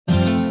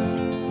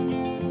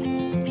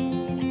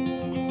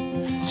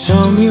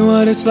Show me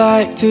what it's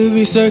like to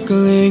be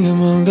circling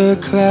among the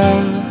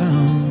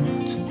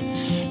clouds,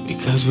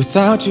 because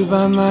without you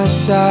by my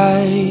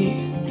side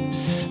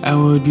I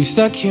would be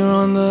stuck here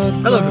on the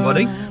ground. Hello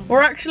everybody.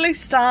 We're actually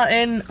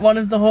starting one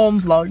of the home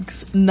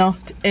vlogs,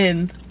 not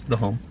in The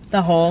home.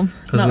 the home,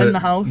 not in the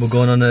house. We're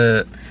going on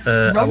our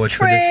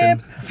trip.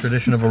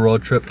 tradition of a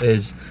road trip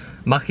is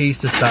Mackey's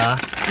to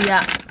start,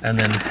 Yeah. and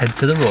then head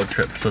to the road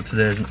trip. So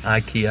today's an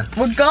Ikea.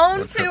 We're going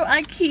road to trip.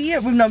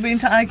 Ikea. We've not been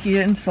to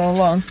Ikea in so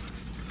long.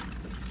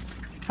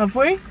 Have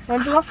we?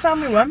 When's the last time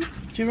we went?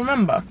 Do you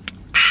remember?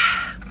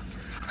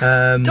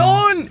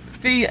 Don't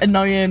be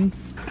annoying.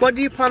 What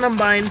do you plan on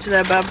buying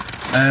today,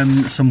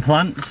 Beb? Some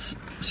plants,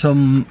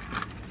 some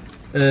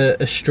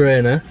a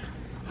strainer.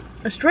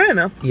 A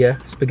strainer? Yeah,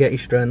 spaghetti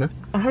strainer.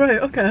 Alright,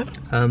 okay.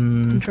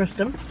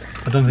 Interesting.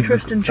 I don't think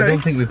Interesting I don't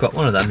choice. think we've got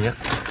one of them yet.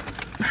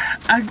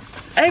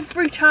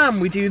 Every time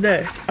we do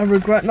this, I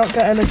regret not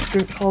getting a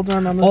drink holder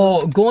on Amazon.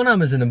 Oh, go on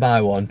Amazon and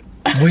buy one.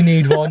 We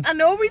need one. I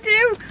know we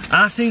do.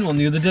 I seen one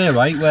the other day,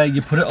 right, where you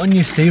put it on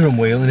your steering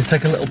wheel and it's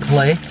like a little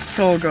plate.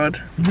 So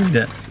good. Need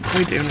it.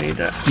 We do need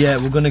it. Yeah,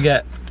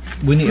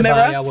 we need to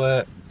buy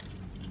our,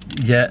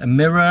 a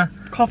mirror,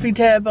 Coffee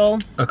table,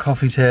 a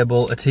coffee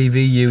table, a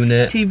TV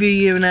unit. TV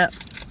unit.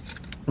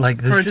 Like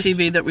For a there's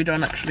TV that we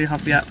don't actually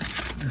have yet.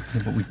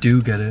 but we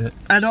do get it.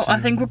 I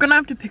think we're gonna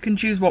have to pick and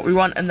choose what we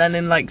want, and then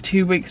in like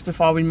 2 weeks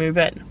before we move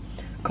in,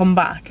 come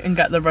back and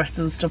get the rest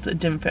of the stuff that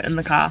didn't fit in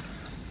the car.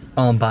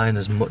 I'm buying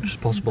as much as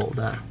possible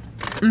there.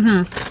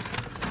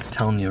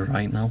 Telling you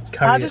right now.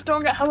 I just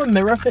don't get how a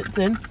mirror fits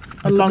in.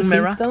 A long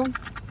mirror. Down,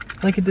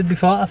 like it did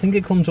before. I think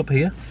it comes up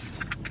here.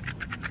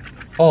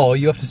 Or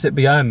you have to sit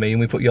behind me and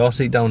we put your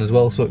seat down as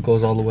well, so it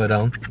goes all the way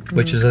down.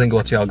 Which is I think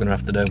what you're gonna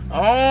have to do. Oh,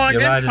 I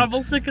You're get riding-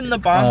 travel sick in the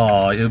back.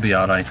 Oh, you'll be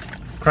alright.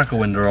 Crack a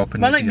window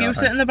open. Why You'll don't be you all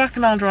sit right. in the back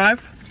and I'll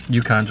drive?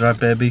 You can't drive,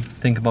 baby.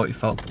 Think about your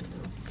fault.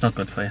 It's not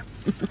good for you.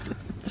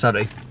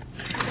 Sorry.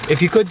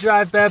 If you could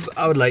drive, Beb,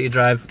 I would let you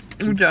drive.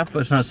 Would you? But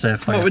it's not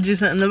safe for What you. would you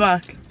sit in the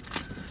back?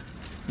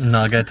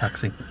 No, get a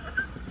taxi.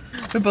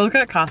 We both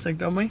get car sick,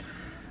 don't we?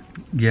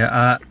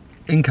 Yeah,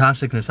 in car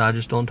sickness, I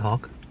just don't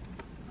talk.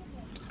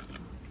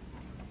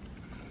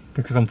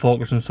 Because I'm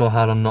focusing so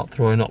hard on not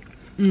throwing up.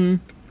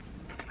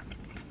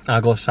 I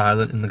go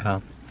silent in the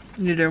car.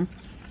 You do.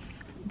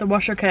 The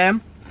washer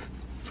came.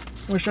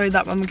 We'll show you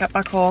that when we get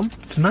back home.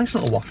 It's a nice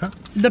little washer.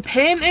 The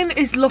painting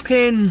is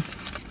looking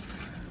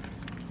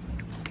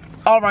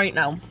alright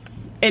now.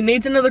 It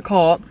needs another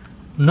coat.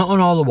 Not on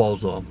all the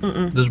walls though.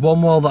 There's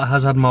one wall that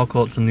has had more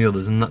coats than the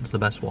others, and that's the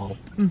best wall.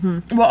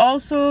 We're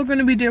also going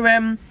to be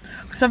doing,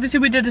 because obviously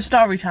we did a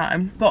story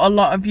time, but a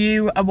lot of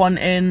you are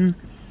wanting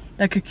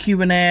like a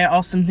Q&A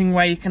or something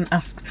where you can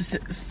ask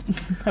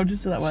how do you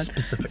say that word?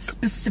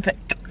 Specific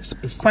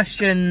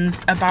questions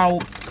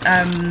about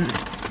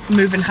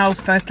moving house,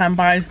 first time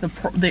buyers,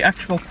 the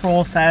actual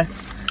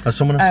process. Has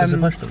someone asked us a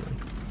question then?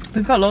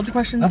 We've got loads of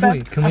questions. Have Beb.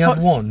 we? Can we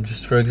have one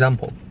just for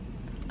example?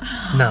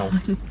 Now.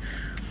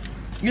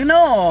 You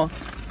know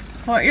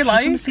what you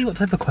Let me like. see what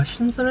type of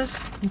questions there is.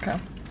 Okay.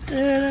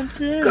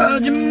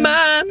 God, you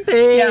mind,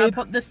 babe? Yeah, I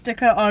put the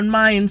sticker on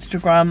my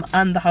Instagram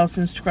and the house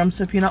Instagram,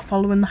 so if you're not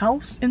following the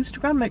house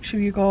Instagram, make sure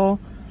you go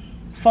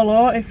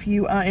follow if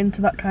you are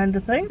into that kind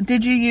of thing.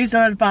 Did you use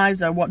an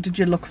advisor? What did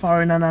you look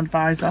for in an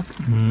advisor?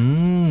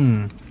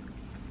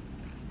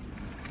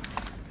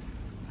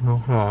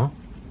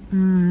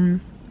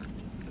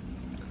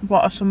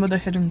 What are some of the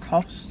hidden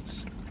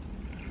costs?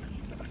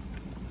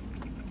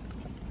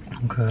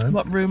 Okay.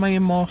 What room are you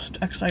most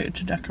excited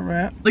to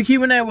decorate? The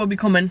Q&A will be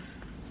coming.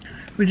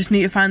 We just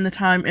need to find the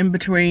time in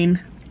between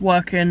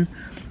working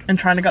and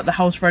trying to get the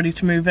house ready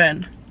to move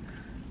in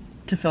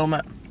to film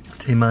it.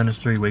 T-minus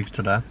 3 weeks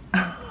today.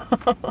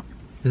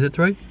 Is it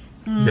 3?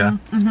 Yeah.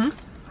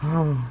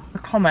 The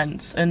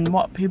comments and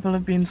what people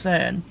have been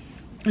saying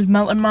is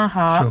melting my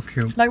heart. So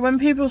cute. Like when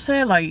people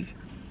say like,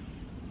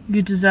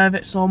 you deserve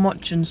it so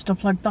much and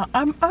stuff like that,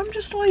 I'm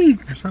just like,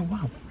 It's like,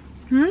 wow.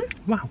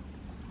 Wow.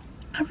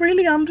 I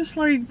really am just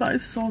like, that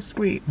is so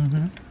sweet.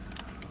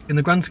 In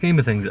the grand scheme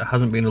of things, it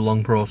hasn't been a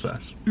long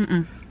process.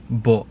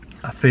 But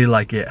I feel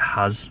like it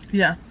has.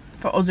 Yeah,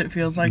 for us it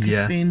feels like Yeah.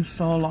 it's been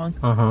so long.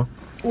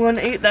 We're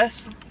gonna eat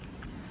this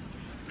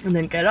and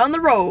then get on the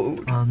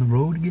road. On the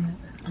road again.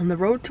 On the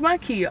road to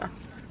Ikea.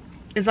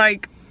 It's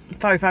like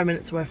 45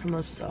 minutes away from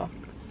us, so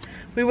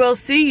we will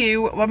see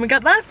you when we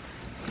get there.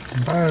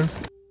 Bye.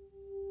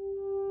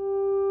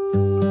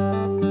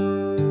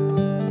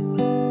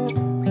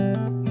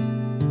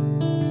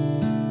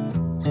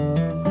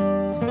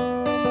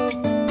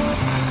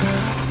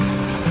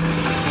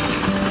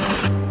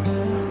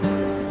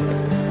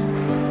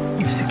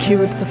 We've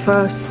secured the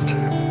first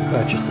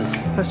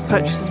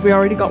purchases. We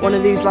already got one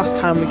of these last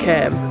time we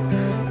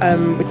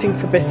came. We think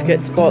for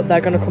biscuits, but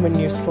they're going to come in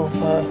useful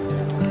for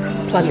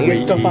plenty of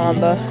stuff, aren't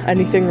there?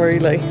 Anything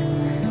really.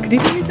 Could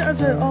even use it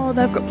as a, oh,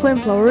 they've got plain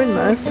flour in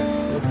this.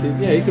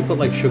 Yeah, you could put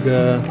like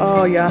sugar,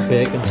 Oh yeah,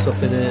 bacon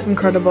stuff in it.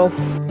 incredible.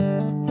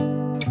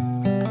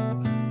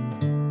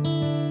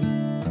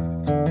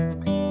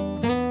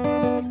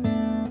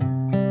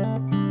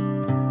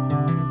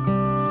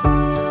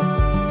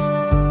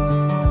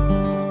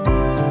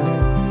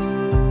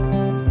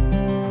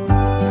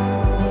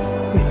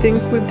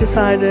 think we've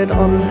decided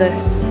on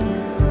this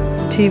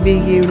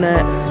TV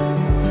unit.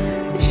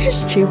 It's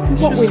just cheap for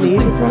what we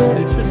need, isn't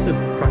it? It's just a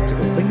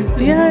practical thing, isn't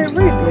it? Yeah, it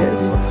really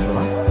is.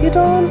 You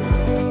don't.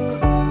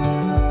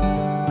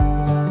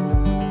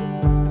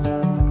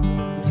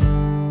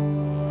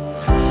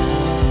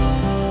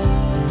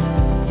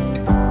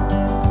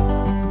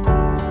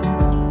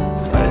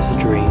 That is a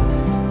dream.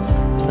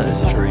 That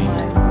is a dream.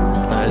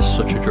 That is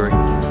such a dream.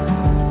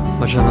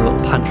 Imagine having a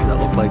little pantry that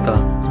looked like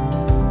that.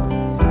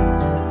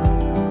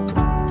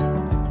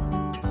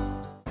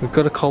 We've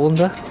got a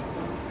colander.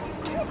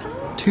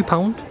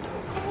 £2.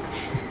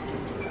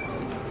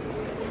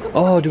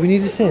 Oh, do we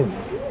need a sieve?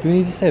 Do we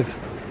need a sieve?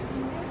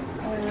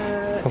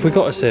 Have we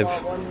got a sieve?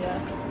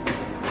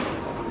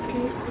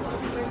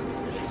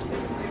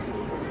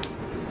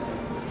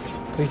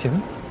 What are you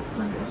doing?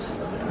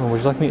 Oh, would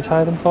you like me to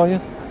tie them for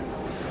you?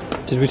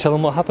 Did we tell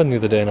them what happened the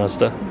other day in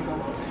Asda?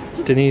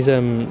 Denise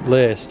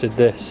lace did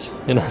this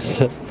in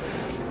Asda,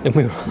 and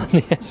we were on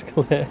the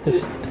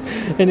escalators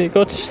and it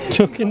got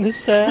stuck in the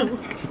stair.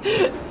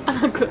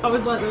 And I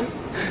was like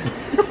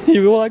this.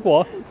 You were like,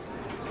 what?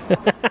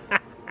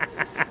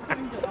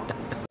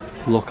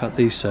 Look at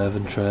these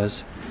serving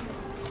trays.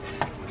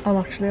 I'm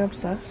actually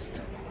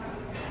obsessed.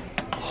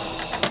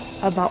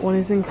 And that one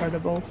is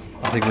incredible.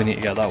 I think we need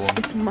to get that one.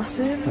 It's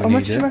massive. How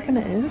much do you reckon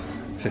it is?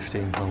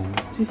 £15.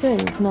 Do you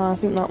think? No, I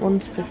think that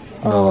one's 50. No,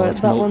 oh, that's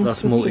that one's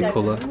that's 50.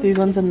 multicolour. These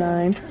ones are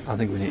 9. I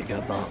think we need to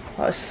get that.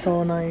 That is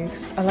so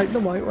nice. I like the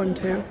white one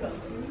too.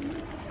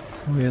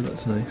 Oh yeah,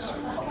 that's nice.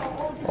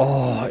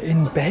 Oh,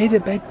 in bed, a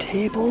bed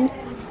table.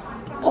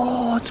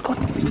 Oh, it's got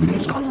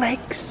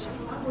legs.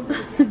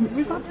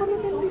 We've had one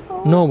of them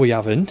before. No, we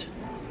haven't.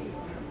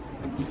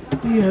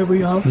 Yeah,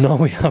 we have. No,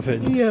 we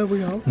haven't. Yeah,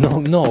 we have.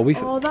 No,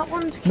 we've. Oh, that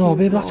one's cute. No,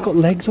 babe, that's got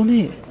legs on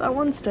it. That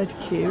one's dead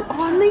cute.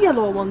 Oh, and the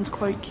yellow one's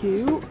quite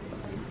cute.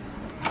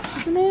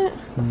 Isn't it?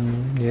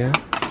 Yeah.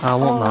 I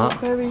want that.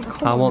 Very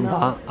cool. I want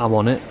that. I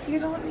want it. You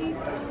don't need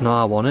that. No,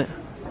 I want it.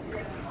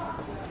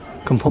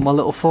 Can put my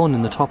little phone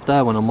in the top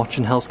there when I'm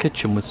watching Hell's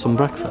Kitchen with some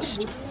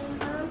breakfast.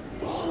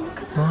 Oh,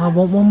 I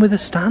want one with a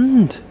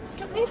stand.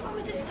 You don't need one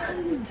with a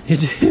stand. You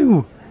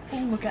do.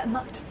 Oh, we're getting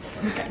that.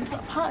 We're getting to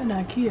that part in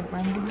Ikea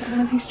where I'm going to get one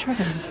of these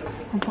trays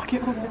and pack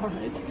it over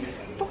it.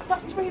 Look,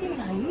 that's really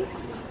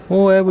nice.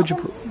 Oh, where would you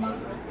put?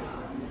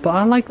 But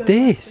I like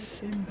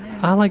this.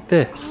 I like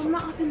this. I'm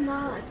not having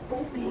that. It's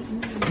bulky.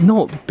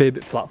 No, babe,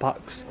 it flat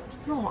packs.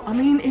 No, I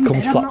mean in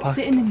Comes bed. I'm flat not packed.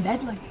 sitting in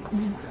bed like.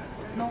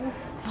 No,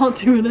 not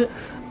doing it.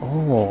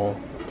 Oh.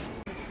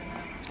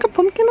 It's got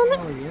pumpkin on it.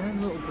 Oh yeah,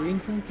 little green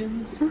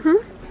pumpkins.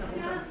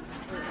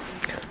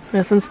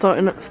 Nathan's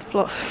starting at the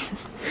floor.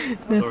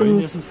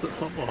 Nathan's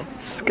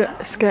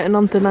skirting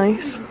on thin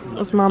ice,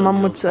 as my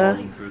mum would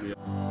say.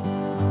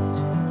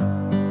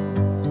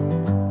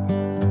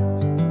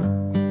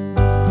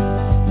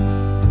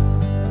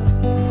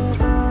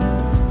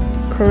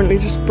 Currently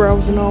just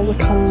browsing all the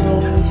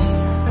candles.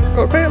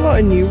 Got quite a lot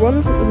of new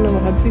ones that we've never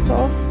had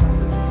before.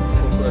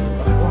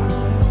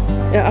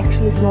 It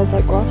actually smells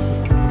like glass.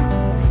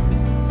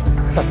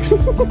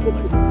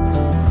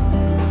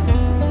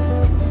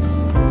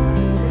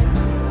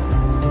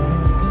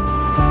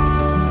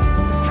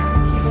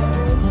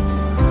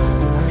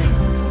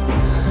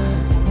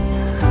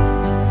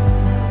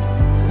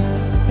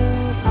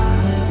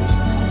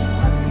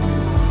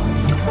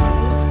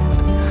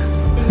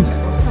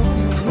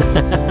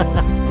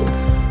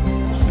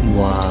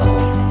 Wow.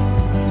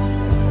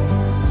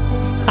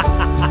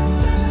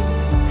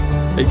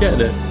 Are you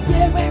getting it?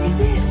 Yeah, where is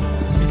it?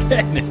 You're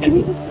getting it? Can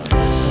you just...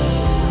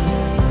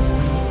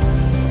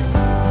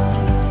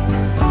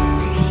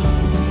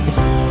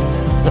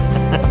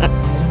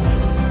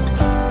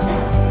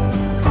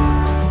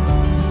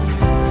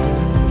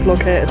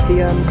 Located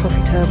the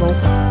coffee table.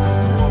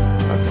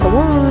 That's the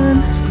one.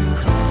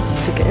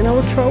 Stick it in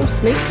our troll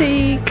sneak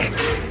peek.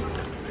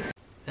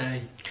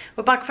 Hey.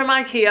 We're back from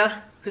Ikea.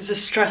 It was a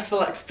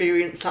stressful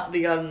experience at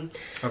the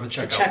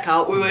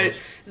checkout.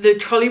 The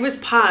trolley was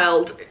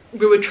piled.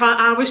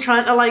 I was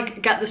trying to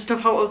like get the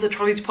stuff out of the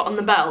trolley to put on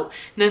the belt.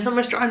 Nathan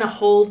was trying to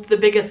hold the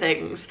bigger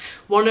things.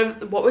 What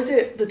was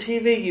it? The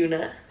TV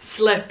unit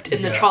slipped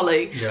in the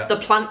trolley. Yeah. The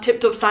plant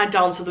tipped upside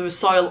down, so there was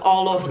soil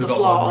all over the floor.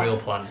 We've got one real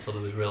plant, so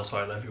there was real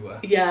soil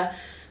everywhere. Yeah.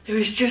 It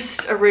was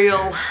just a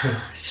real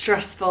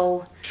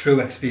stressful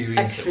True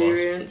experience.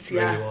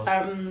 yeah.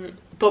 Really was.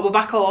 But we're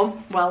back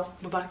home. Well,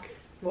 we're back.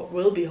 What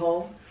will be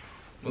home.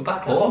 We're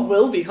back home. What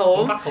will be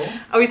home. We're back home.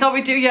 And we thought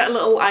we'd do yet a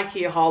little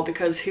Ikea haul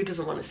because who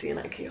doesn't want to see an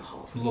Ikea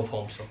haul? Love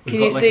home stuff. Can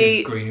We've you got like see-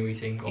 a greenery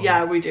thing going.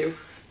 Yeah, we do.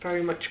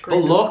 Very much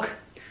green. But look.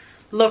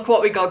 Look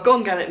what we got. Go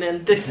and get it,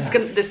 Nin. This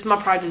is my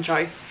pride and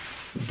joy.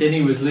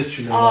 Dinny was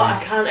literally Oh,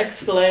 I can't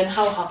explain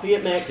how happy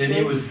it makes Dinny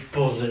me. was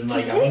buzzing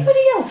like Does anybody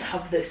else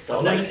have this though?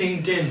 I've never Like,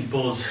 seen Din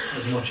buzz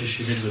as much as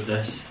she did with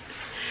this.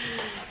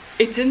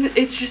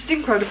 it's just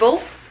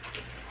incredible.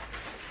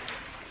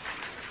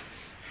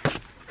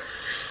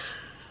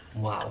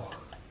 Wow.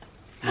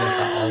 Look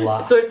at all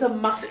that. So it's a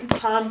massive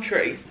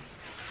pantry.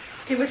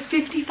 It was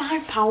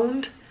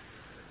 £55.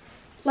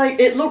 Like,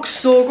 it looks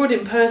so good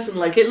in person.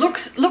 Like, it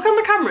looks, look on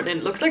the camera and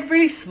it looks like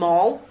really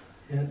small.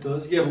 Yeah, it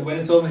does. Yeah, but when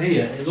it's over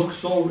here, it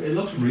looks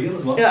real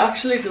as well. It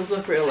actually does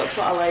look real, that's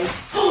what I like.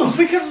 Oh,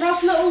 we can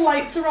wrap little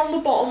lights around the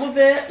bottom of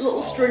it,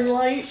 little string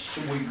lights.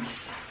 Sweet.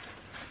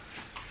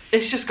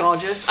 It's just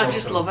gorgeous. So I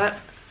just love it.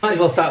 Might as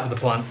well start with the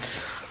plants.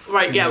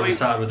 Right, yeah, we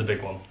started with the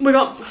big one. We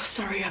got,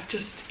 sorry, I've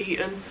just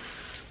eaten.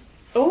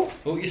 Oh,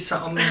 you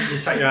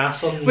sat your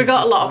ass on. we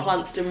got a lot of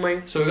plants, didn't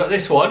we? So we got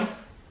this one.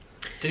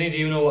 Do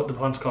you know what the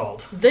plant's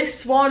called?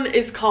 This one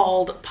is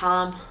called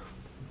Palm.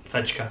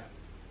 Vegka.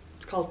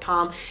 It's called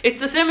Palm. It's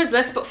the same as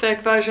this, but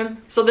fake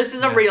version. So this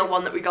is a real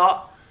one that we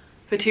got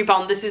for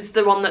 £2. This is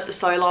the one that the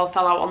soil all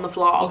fell out on the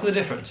floor. Look at the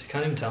difference. You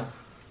can't even tell.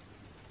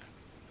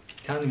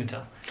 Can't even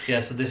tell.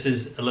 Yeah, so this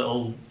is a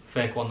little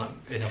fake one that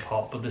in a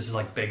pot, but this is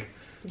like big.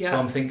 Yeah. So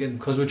I'm thinking,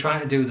 because we're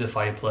trying to do the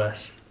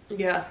fireplace.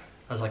 Yeah.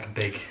 As like a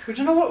big. We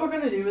don't know what we're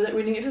going to do with it.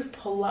 We need to just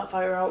pull that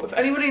fire out. If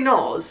anybody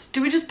knows,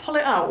 do we just pull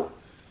it out?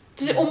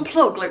 Does it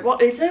unplug? Like,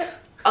 what is it?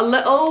 A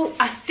little,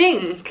 I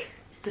think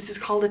this is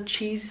called a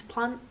cheese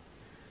plant.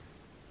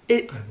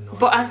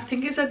 I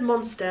think it said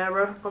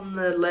Monstera on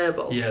the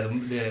label. Yeah, the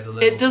label.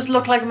 It does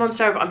look like a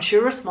Monstera, but I'm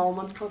sure a small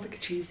one's called like a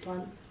cheese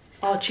plant.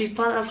 Or a cheese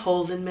plant has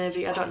holes in,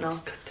 maybe. I don't know.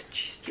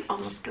 You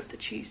almost got the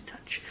cheese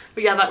touch.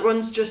 But yeah, that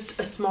one's just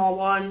a small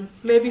one,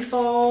 maybe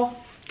for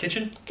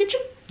kitchen.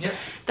 Yeah.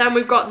 Then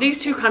we've got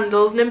these two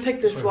candles. Nim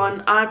picked this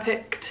one. I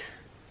picked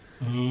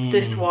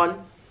this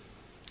one.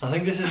 I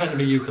think this is meant to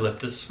be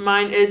eucalyptus.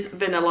 Mine is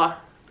vanilla.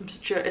 I'm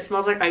sure it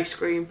smells like ice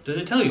cream. Does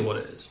it tell you what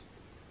it is?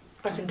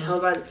 I can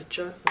tell by the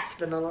picture. It's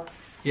vanilla.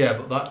 Yeah,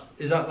 but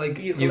is that like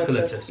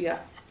eucalyptus? Yeah.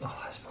 Oh,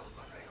 that smells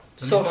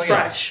unreal. So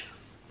fresh.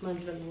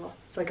 Mine's vanilla.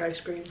 It's like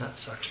ice cream.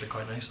 That's actually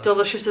quite nice.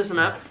 Delicious, isn't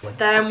it?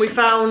 Then we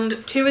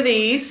found two of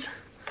these.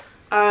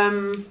 What are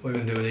we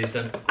going to do with these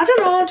then? I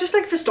don't know, just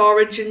like for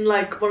storage in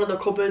like one of the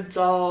cupboards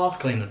or...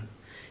 Clean them?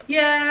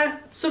 Yeah,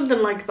 something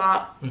like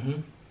that.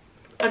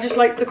 I just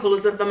like the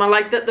colours of them. I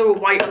like that they were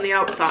white on the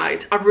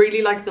outside. I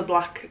really like the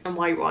black and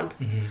white one.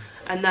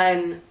 And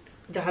then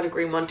they had a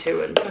green one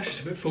too. And that's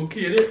just a bit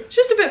funky, isn't it? It's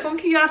just a bit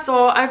funky, yeah.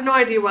 So I have no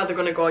idea where they're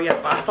going to go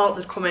yet, but I thought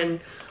they'd come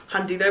in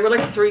handy. They were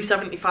like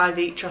 $3.75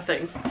 each, I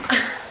think.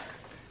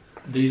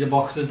 These are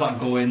boxes that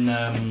go in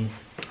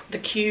the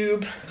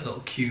cube. A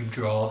little cube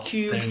drawer.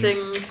 Cube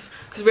things.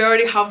 Because we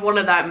already have one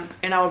of them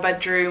in our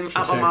bedroom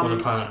at my mum's. One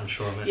apart and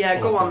show them. Yeah,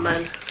 go on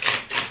then.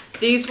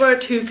 These were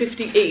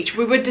 $2.50 each.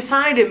 We were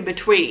deciding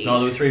between. No,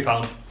 they were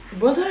 £3.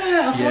 Were they?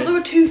 I thought they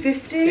were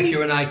 $2.50. If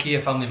you're an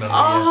Ikea family member.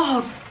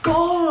 Oh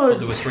God. But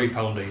they were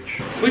 £3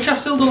 each, which I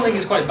still don't think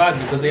is quite bad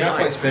because they are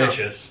quite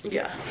spacious.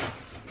 Yeah.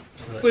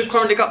 So we've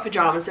currently got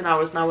pyjamas in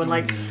ours now and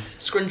like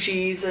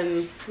scrunchies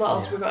and what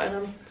else we got in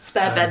them?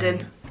 Spare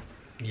bedding.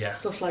 Yeah.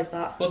 Stuff like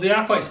that. But they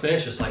are quite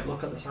spacious. Like,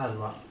 look at the size of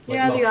that. Like,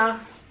 yeah, they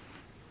are.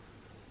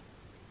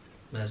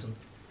 Amazing.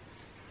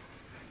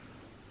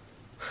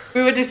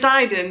 We were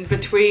deciding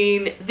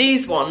between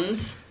these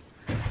ones,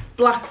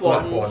 black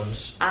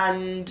ones,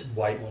 and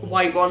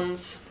white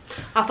ones.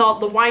 I thought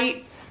the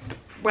white,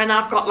 when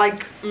I've got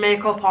like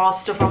makeup or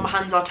stuff on my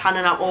hands or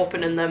tanning out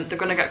opening them, they're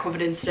going to get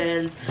covered in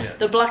stains. Yeah.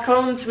 The black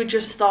ones, we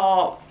just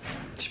thought...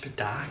 It's a bit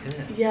dark, isn't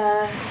it?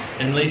 Yeah.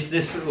 And at least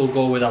this will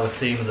go with our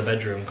theme of the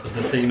bedroom, because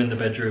the theme in the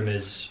bedroom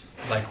is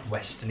like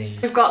western-y.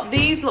 We've got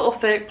these little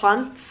fake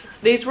plants.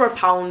 These were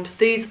 £1.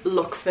 These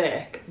look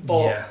fake,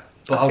 but... Yeah.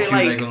 But how cute are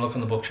they going to look on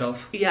the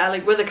bookshelf? Yeah,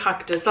 like with a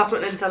cactus. That's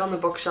what Lynn said on the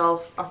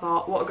bookshelf. I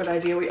thought, what a good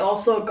idea. We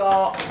also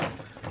got...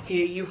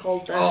 Here, you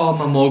hold this. Oh,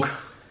 my mug.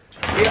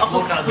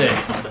 Look at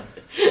this.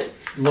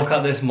 Look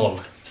at this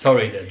mug.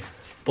 Sorry, Din.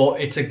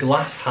 But it's a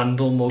glass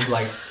handle mug,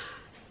 like...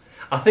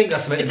 I think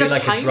that's meant to be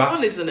like a draft.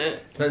 One, isn't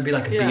it? It's meant to be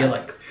like a beer,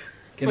 like...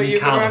 Give me a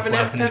can before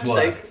I finish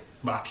work.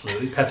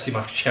 Absolutely. Pepsi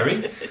Max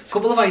Cherry.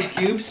 Couple of ice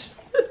cubes.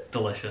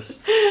 Delicious.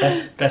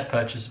 Best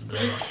purchase of the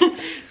day.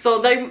 So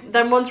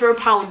them ones were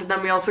 £1, and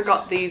then we also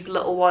got these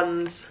little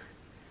ones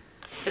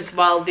as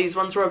well. These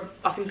ones were,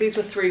 I think these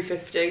were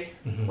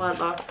 $3.50, weren't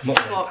they? Not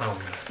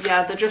 £1.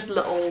 Yeah, they're just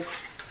little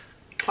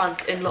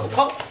plants in little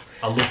pots.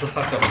 I love the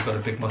fact that we've got a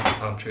big massive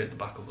palm tree at the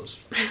back of us.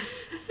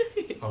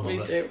 I love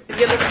it. Too.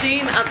 You'll have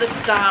seen at the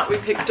start we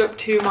picked up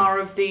 2 more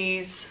of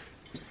these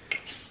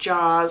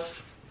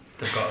jars.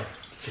 They've got a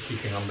sticky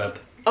thing on Beb.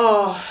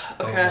 Oh,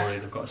 okay. Don't worry,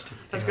 they've got a sticky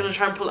thing. I was going to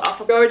try and pull it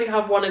off. We already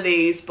have one of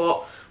these,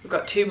 but we've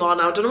got 2 more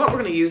now. I don't know what we're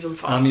going to use them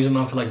for. I'm using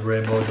them for like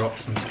rainbow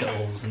drops and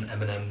Skittles and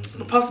M&Ms.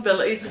 The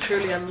possibilities are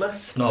truly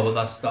endless. No, but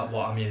that's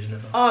what I'm using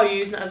it for. Oh, you're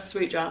using it as a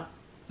sweet jar?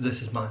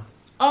 This is mine.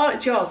 Oh,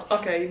 it's yours?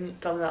 Okay, you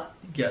didn't tell me that.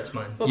 Yeah, it's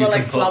mine. What about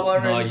like flour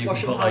and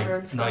washing powder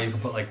and stuff? No, you can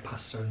put like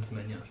pasta into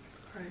them, yeah.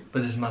 Right.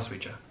 But this is my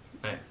sweet jar.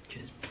 Right,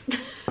 cheers.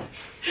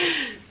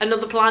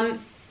 Another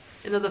plant,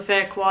 another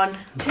fake one.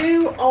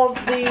 2 of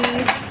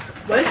these.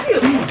 Where's the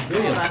other one?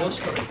 Really, I'm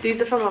so sorry.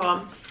 These are from my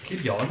mum.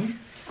 Keep yawning.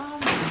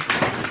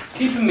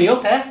 Keeping me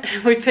up,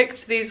 eh? We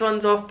picked these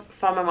ones up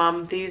for my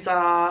mum. These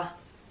are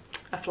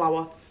a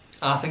flower.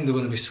 I think they're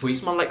going to be sweet.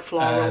 Smell like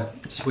floral.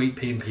 Sweet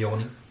pea and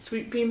peony.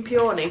 Sweet pea and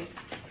peony?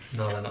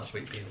 No, they're not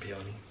sweet pea and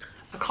peony.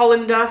 A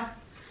colander.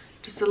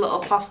 Just a little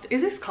plastic.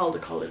 Is this called a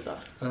colander?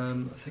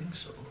 I think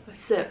so.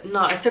 It's it.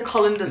 No, it's a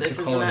colander. This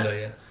isn't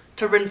it? Yeah.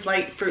 To rinse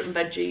like fruit and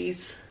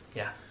veggies.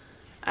 Yeah.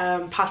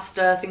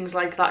 Pasta, things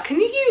like that. Can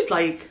you use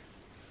like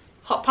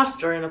hot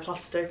pasta in a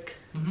plastic?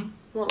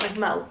 Won't like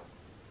melt?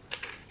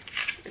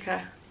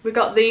 Okay. We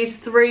got these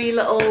 3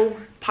 little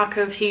pack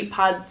of heat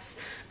pads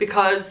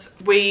because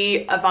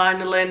we are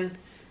vinyling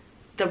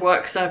the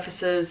work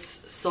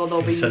surfaces, so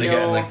there'll be Instead of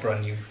getting like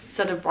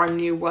brand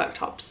new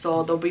worktops,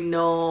 so there'll be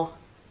no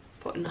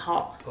putting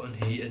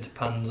heated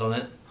pans on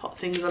it. Hot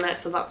things on it,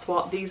 so that's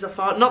what these are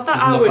for. Not that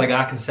Doesn't look like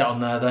I can sit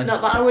on there then.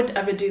 Not that I would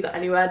ever do that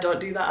anywhere. Don't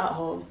do that at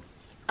home.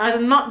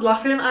 I'm not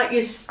laughing at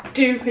your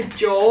stupid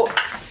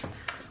jokes.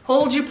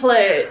 Hold your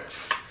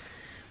plates.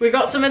 We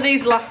got some of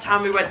these last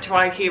time we went to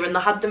Ikea and they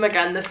had them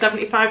again. They're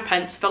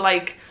 75p for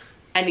like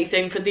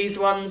anything. For these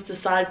ones, the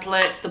side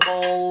plates, the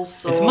bowls.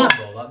 So. It's mad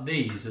though that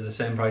these are the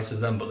same price as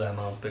them, but they're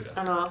miles bigger.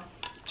 I know.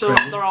 So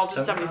they're all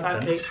just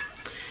 75p.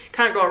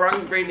 Can't go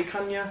wrong really,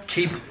 can you?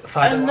 Cheap.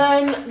 And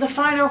then the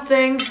final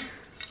thing.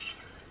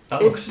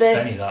 That looks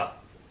spenny, that.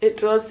 It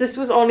does. This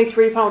was only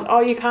 £3.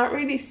 Oh, you can't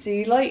really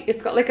see, like,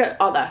 it's got like a,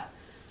 oh there,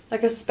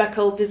 like a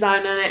speckled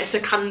design in it. It's a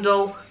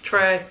candle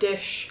tray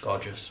dish.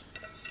 Gorgeous.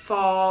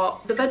 For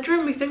the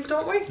bedroom, we think,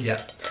 don't we?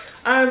 Yeah.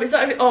 Is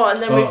that, oh,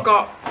 and then we've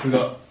got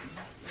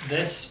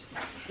this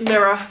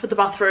mirror for the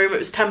bathroom. It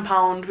was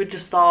 £10. We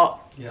just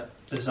thought, yeah,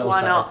 this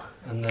why not?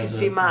 And you can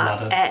see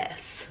my ass.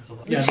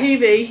 The Yeah.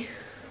 TV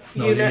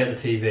no, unit. you get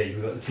the TV.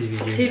 We've got the TV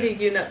unit. TV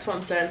unit, that's what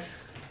I'm saying.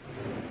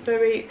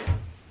 Very,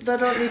 they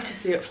don't need to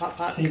see it flat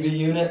packed. TV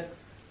unit.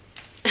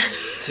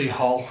 See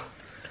hall.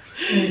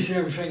 You see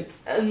everything.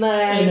 And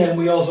then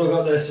we also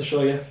got this to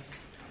show you.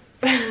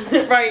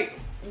 Right,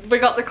 we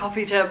got the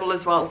coffee table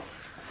as well.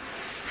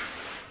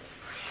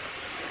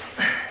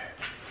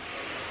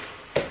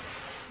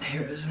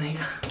 Here it is, mate.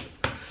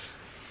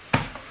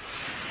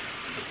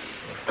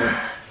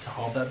 It's a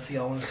hall bed for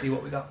you. I want to see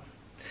what we got.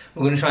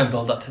 We're going to try and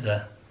build that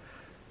today.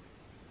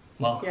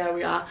 Well, yeah,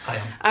 we are.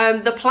 I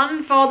am. The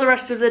plan for the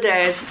rest of the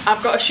day is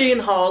I've got a Shein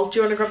haul. Do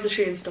you want to grab the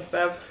Shein stuff,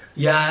 Bev?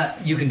 Yeah,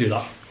 you can do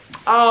that.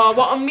 Oh,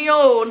 what, on my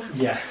own?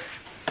 Yeah.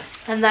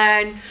 And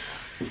then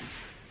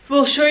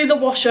we'll show you the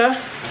washer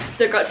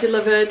that got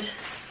delivered.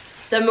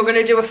 Then we're going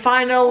to do a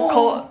final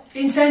coat.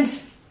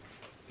 Incense.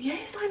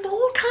 Yes, I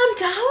know. Calm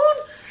down.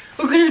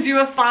 We're going to do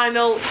a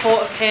final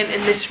coat of paint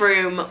in this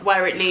room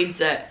where it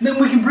needs it. Then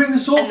we can bring the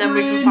sofa in. And then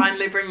we can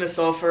finally bring the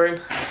sofa in.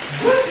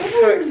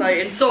 So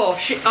exciting. So,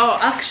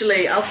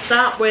 actually, I'll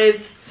start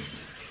with,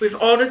 we've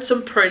ordered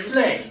some prints.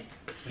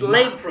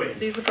 Slay print.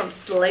 These are from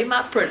Slay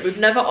Matte Print. We've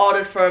never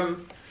ordered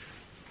from,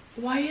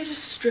 why are you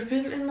just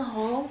stripping in the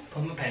hall?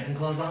 Put my painting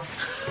clothes on.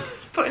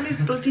 Putting his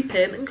bloody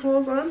painting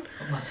clothes on.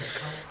 Put my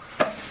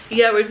painting.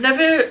 Yeah, we've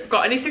never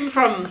got anything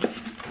from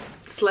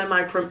Slay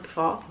Matte Print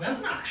before. We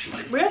haven't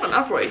actually. We haven't,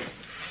 have we?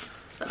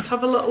 Let's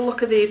have a little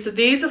look at these. So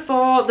these are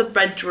for the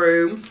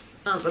bedroom,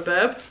 aren't they,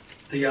 babe?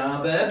 They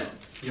are, babe.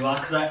 You are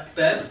correct,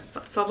 babe.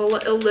 Let's have a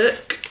little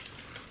look.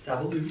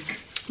 Have a look.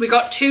 We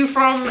got 2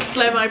 from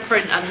Slay Matte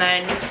Print and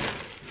then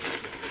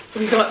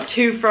we got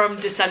 2 from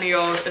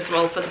Desenio as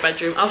well for the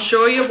bedroom. I'll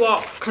show you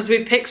what, because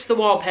we picked the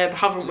wallpaper,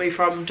 haven't we,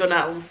 from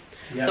Dunelm?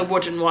 Yeah. The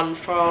wooden one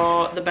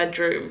for the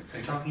bedroom. Are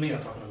you talking to me or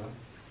talking to them?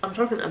 I'm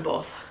talking to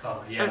both.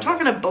 Oh, yeah. I'm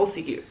talking to both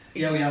of you.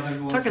 Yeah, we have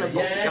everyone. Talking to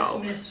both of y'all.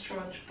 Miss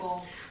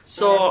Trunchbull.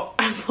 So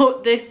I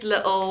put this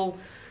little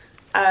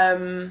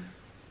collage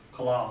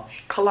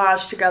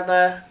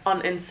together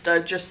on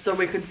Insta just so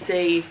we could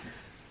see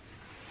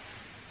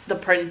the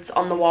prints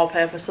on the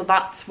wallpaper. So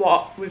that's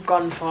what we've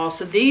gone for.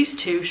 So these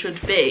 2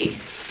 should be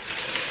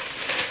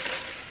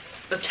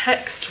the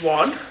text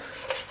one.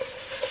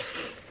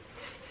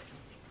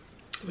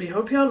 We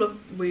hope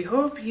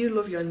you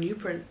love your new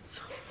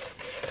prints.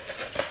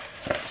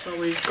 So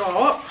we've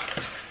got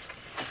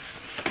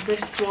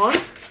this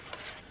one,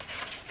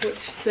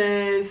 which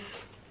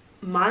says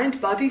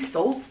Mind, Body,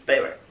 Soul,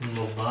 Spirit.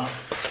 Love that.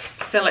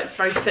 I feel like it's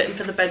very fitting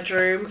for the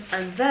bedroom.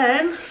 And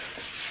then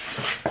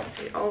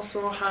we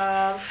also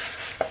have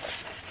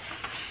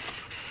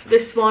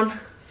this one,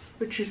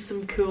 which is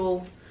some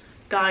cool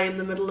guy in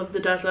the middle of the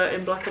desert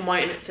in black and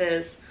white, and it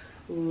says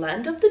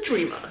Land of the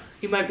Dreamer.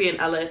 You might be in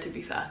LA, to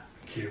be fair.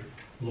 Cute.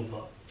 Love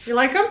that. You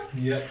like them?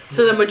 Yeah.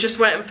 So then we're just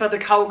waiting for the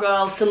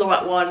cowgirl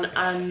silhouette one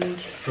and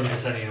from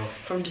Desenio.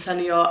 From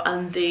Desenio,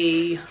 and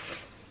the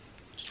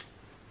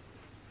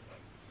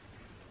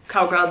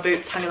cowgirl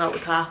boots hanging out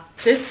with her.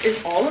 This is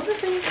all of the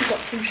things we got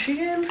from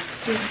Shein.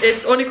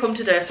 It's only come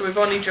today, so we've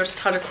only just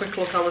had a quick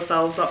look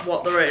ourselves at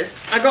what there is.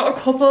 I got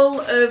a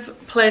couple of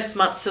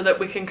placemats so that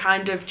we can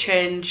kind of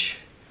change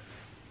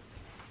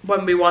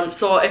when we want.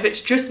 So if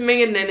it's just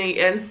me and Nin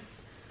eating,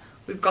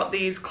 we've got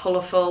these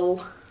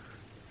colourful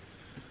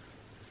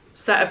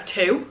set of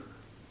 2.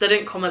 They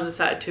didn't come as a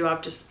set of 2,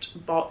 I've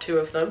just bought 2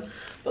 of them.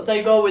 But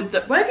they go with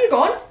the, where have you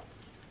gone?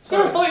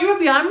 Oh, I thought you were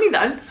behind me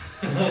then.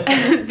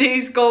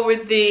 These go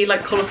with the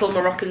like colourful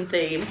Moroccan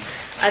theme.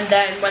 And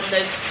then when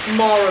there's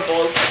more of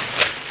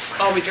us,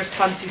 or we just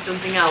fancy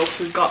something else,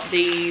 we've got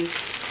these.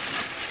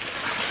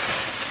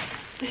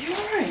 Are you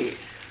alright?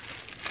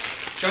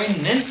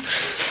 Joining in.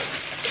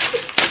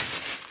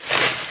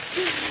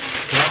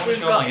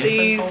 We've got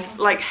these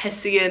like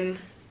Hessian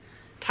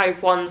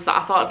type ones that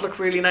I thought would look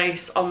really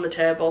nice on the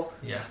table.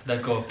 Yeah,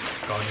 they'd go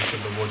gorgeous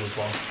with the wood as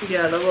well.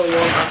 Yeah, they will want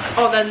that.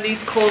 Oh, then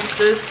these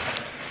coasters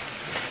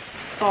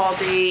for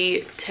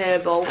the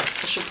table. I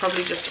should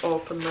probably just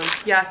open them.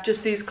 Yeah,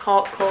 just these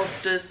cork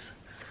coasters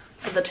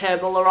for the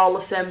table are all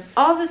the same.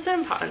 Oh, the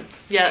same pattern.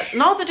 Yeah,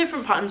 no, they're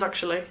different patterns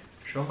actually.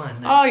 Show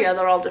mine now. Oh yeah,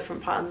 they're all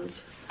different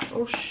patterns.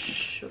 Oh,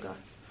 sugar.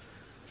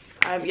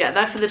 Yeah,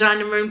 they're for the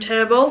dining room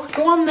table.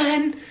 Go on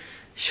then.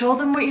 Show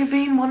them what you've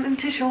been wanting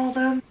to show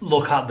them.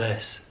 Look at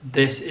this.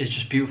 This is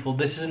just beautiful.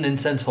 This is an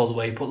incense holder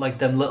where you put like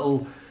them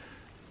little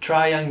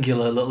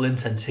triangular little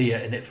incense here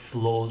and it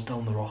flows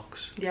down the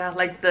rocks. Yeah,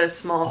 like the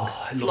smoke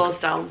flows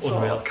down.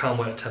 Unreal. So. Can't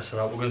wait to test it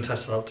out. We're going to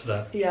test it out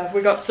today. Yeah,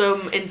 we got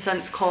some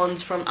incense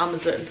cones from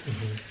Amazon.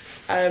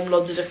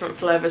 Loads of different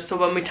flavours. So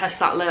when we test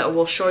that later,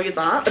 we'll show you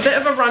that. A bit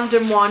of a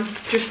random one.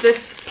 Just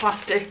this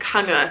plastic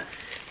hanger.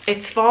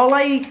 It's for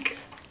like...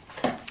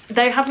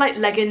 They have like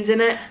leggings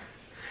in it.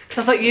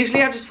 I thought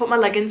usually I just put my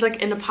leggings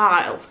like in a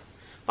pile,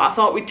 but I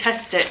thought we'd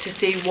test it to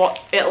see what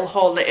it'll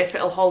hold, if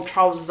it'll hold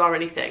trousers or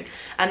anything,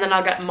 and then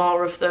I'll get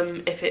more of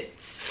them if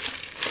it's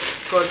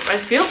good. But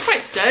it feels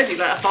quite sturdy.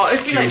 Like I thought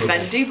it'd be like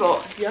bendy,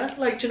 but yeah,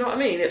 like do you know what I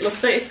mean? It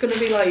looks like it's gonna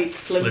be like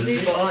flimsy,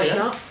 but it's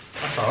not.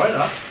 That's alright,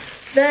 that.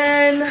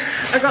 Then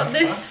I got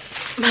this.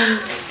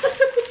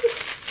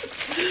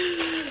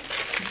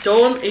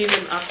 Don't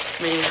even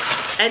ask me.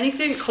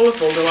 Anything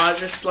colourful, do I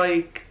just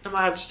like? Am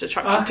I just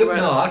attracted to it?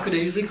 No, I could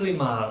easily clean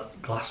my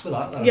glass with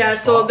that. Yeah,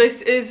 so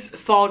this is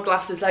for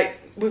glasses. Like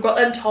we've got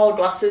them tall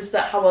glasses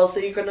that how else are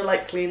you gonna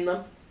like clean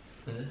them?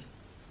 It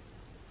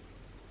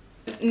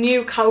is.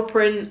 New cow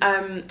print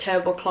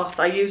tablecloth.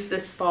 I use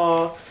this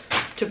to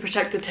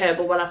protect the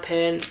table when I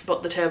paint,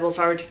 but the table's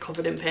already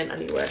covered in paint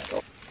anyway.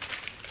 So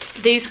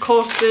these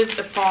coasters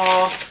are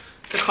for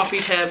the coffee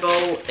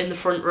table in the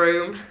front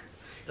room.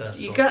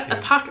 You get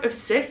a pack of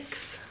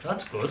 6.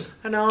 That's good.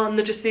 I know, and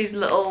they're just these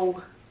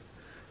little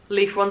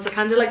leaf ones. They're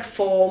kind of like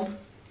foam.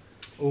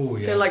 Oh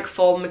yeah. They're like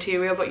foam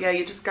material, but yeah,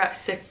 you just get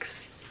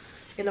 6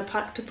 in a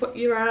pack to put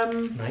your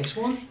nice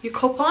one. Your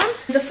cup on.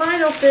 The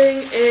final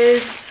thing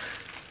is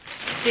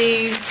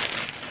these.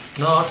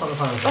 No, that's not the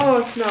final thing. Oh,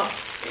 it's not.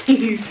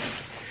 These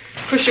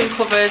cushion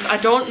covers. I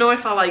don't know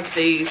if I like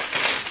these.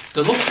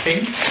 They look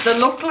pink. They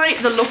look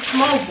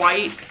more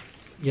white.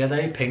 Yeah,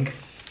 they're pink.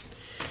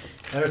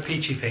 They're a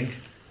peachy pink.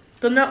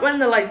 But not when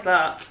they're like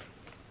that.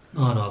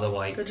 Oh no, they're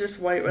white. They're just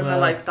white when they're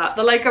like that.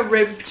 They're like a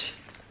ribbed,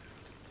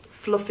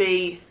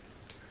 fluffy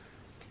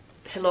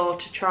pillow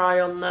to try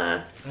on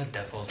there. They're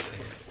devil's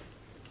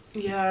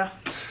pink. Yeah.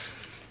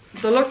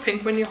 They look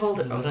pink when you hold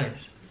it up.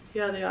 Nice.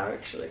 Yeah, they are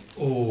actually.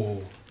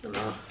 Oh. I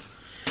know.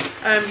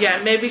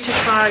 Yeah, maybe to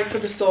try for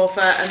the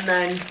sofa and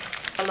then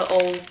a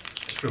little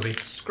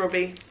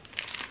scrubby.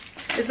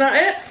 Is that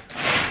it?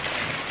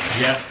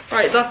 Yeah.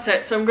 Right, that's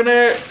it. So I'm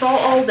gonna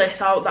sort all this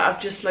out that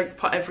I've just like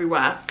put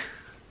everywhere.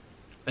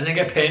 And then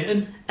get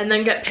painting. And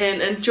then get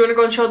painting. Do you want to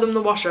go and show them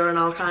the washer and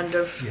I'll kind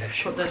of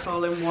put this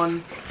all in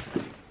one?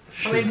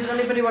 I mean, does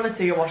anybody want to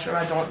see a washer?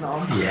 I don't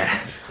know.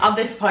 Yeah. At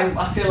this point,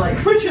 I feel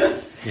like we're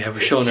just we're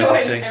showing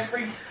everything.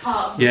 Every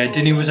part. Yeah,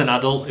 Dinny was an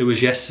adult. It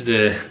was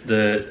yesterday,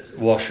 the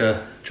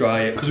washer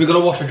dryer. Because we got a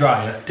washer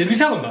dryer. Did we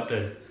tell him that,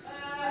 Din?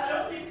 I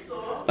don't think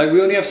so. Like,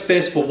 we only have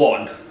space for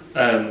one.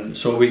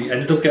 So we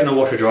ended up getting a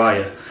washer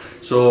dryer.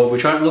 So we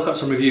tried to look at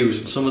some reviews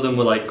and some of them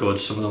were like good,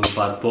 some of them were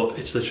bad, but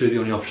it's literally the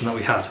only option that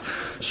we had.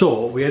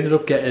 So we ended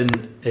up getting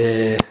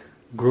a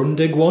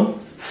Grundig one,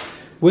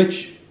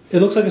 which it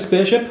looks like a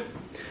spaceship.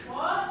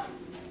 What?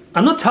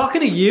 I'm not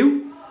talking to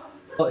you.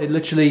 It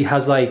literally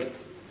has like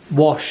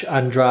wash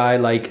and dry,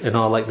 like, and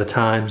all like the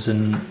times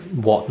and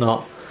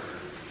whatnot.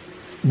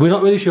 We're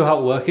not really sure how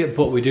to work it,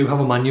 but we do have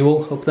a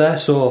manual up there.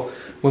 So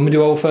when we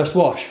do our first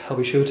wash, I'll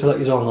be sure to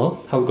let you all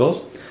know how it goes,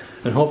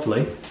 and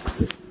hopefully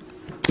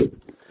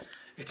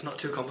it's not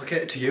too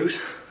complicated to use.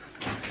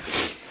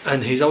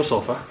 And he's our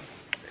sofa.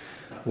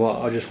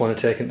 Well, I just want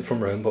to take it in the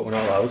front room, but we're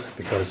not allowed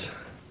because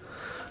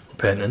we're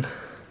painting.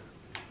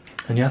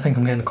 And yeah, I think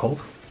I'm getting a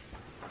cold.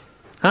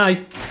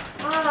 Hi.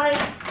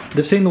 Hi.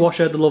 They've seen the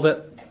washer, they love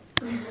it.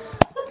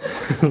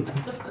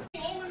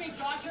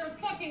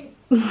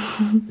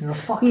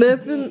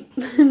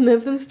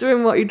 Nathan's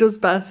doing what he does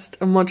best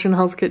and watching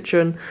Hell's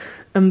Kitchen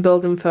and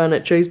building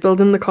furniture. He's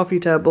building the coffee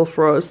table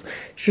for us.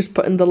 He's just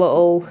putting the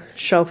little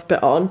shelf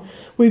bit on.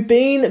 We've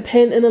been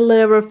painting a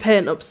layer of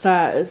paint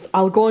upstairs.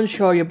 I'll go and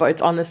show you, but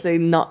it's honestly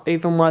not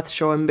even worth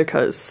showing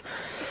because...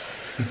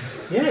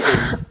 Yeah,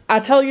 it is.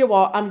 I tell you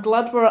what, I'm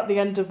glad we're at the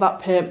end of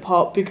that paint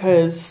pot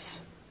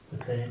because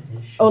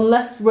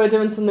unless we're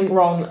doing something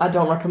wrong, I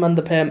don't recommend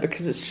the paint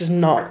because it's just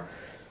not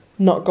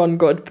gone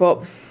good,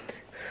 but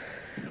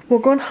we'll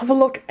go and have a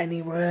look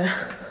anyway.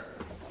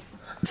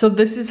 So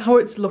this is how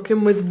it's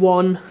looking with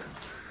one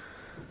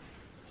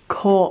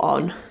coat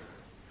on.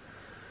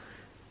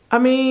 I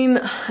mean,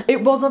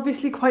 it was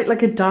obviously quite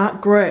like a dark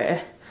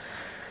grey,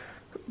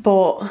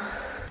 but...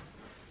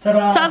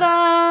 Ta-da!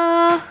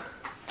 Ta-da!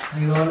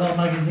 You got a lot of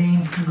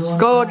magazines can go on.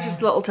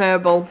 Gorgeous little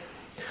table.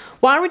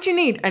 Why would you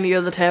need any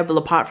other table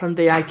apart from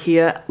the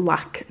Ikea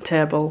lack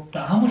table?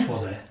 How much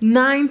was it?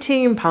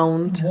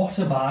 £19. What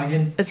a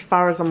bargain. As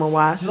far as I'm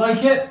aware. Do you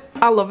like it?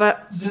 I love it.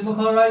 Does it look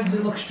alright? Does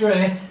it look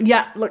straight?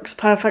 Yeah, looks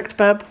perfect,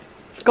 babe.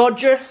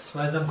 Gorgeous.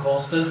 Where's them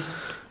coasters?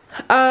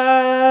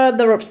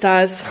 They're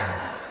upstairs.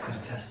 Could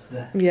have tested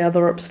it. Yeah,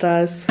 they're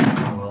upstairs.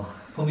 Oh well.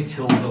 Put me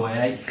tools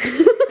away.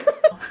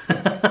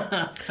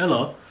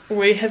 Hello.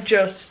 We have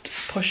just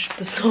pushed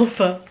the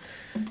sofa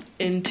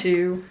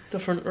into the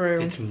front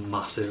room. It's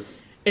massive.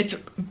 It's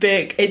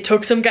big. It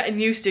took some getting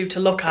used to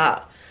look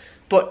at,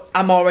 but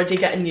I'm already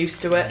getting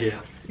used to it.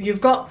 Yeah.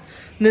 You've got...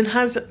 Nin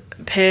has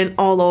paint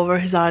all over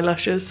his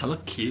eyelashes. I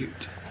look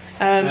cute.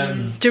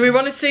 Do we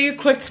want to see a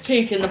quick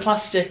peek in the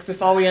plastic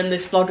before we end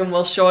this vlog, and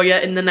we'll show you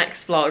in the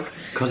next vlog?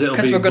 Because we'll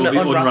be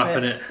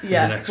unwrapping it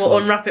yeah, in the next we'll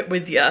vlog. unwrap it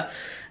with you.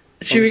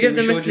 Should we give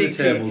them a sneak peek?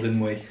 The table,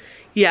 didn't we?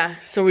 Yeah,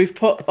 so we've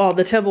put... Oh,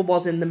 the table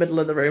was in the middle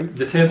of the room.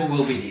 The table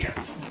will be here.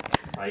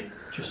 Right,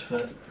 just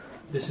for...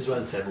 This is where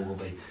the table will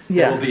be.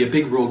 Yeah. There will be a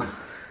big rug.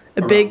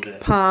 A big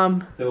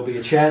palm. There will be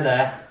a chair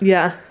there.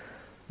 Yeah.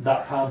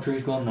 That palm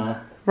tree's gone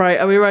there. Right,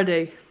 are we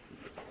ready?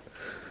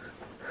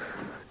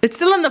 It's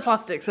still in the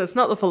plastic, so it's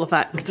not the full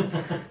effect.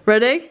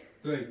 Ready?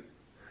 3,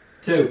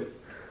 2,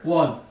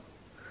 1.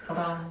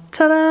 Ta-da!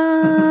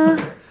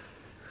 Ta-da!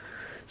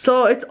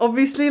 So it's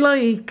obviously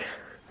like...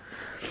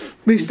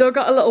 We've still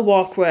got a little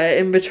walkway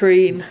in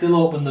between. You can still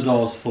open the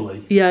doors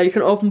fully. Yeah, you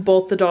can open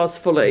both the doors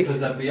fully.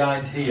 Because then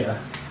behind here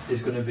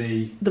is going to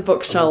be... The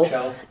bookshelf.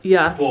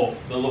 Yeah. But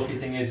the lucky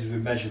thing is we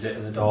measured it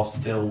and the door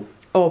still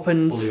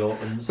opens. Fully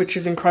opens. Which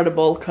is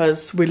incredible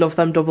because we love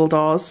them double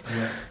doors.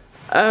 Yeah.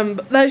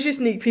 But there's your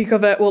sneak peek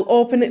of it. We'll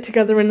open it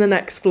together in the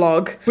next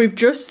vlog. We've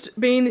just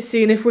been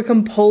seeing if we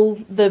can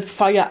pull the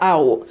fire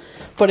out,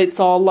 but it's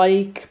all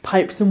like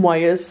pipes and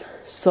wires,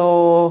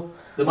 so...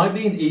 There might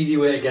be an easy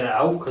way to get it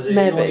out, because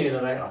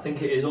I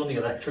think it is only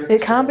electric.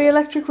 It can't be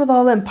electric with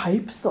all them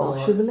pipes though,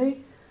 No,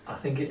 surely? I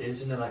think it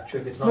is an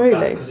electric, it's not Really?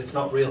 gas, because it's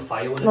not real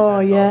fire when it turns Oh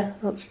on. yeah,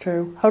 that's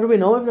true. How do we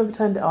know? I've never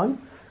turned it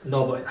on.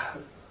 No, but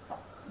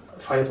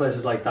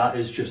fireplaces like that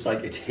is just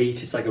like, it's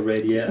heat, it's like a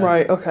radiator.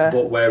 Right, okay.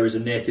 But whereas a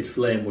naked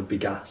flame would be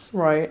gas.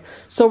 Right.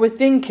 So we're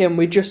thinking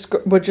we're just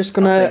gonna...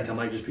 I think I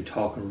might just be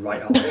talking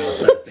right out my ass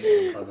there,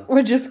 thinking I'm clever.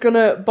 We're just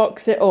gonna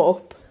box it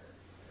up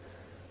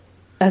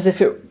as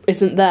if it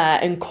isn't there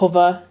and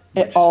cover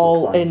it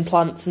all in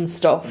plants and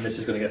stuff. And this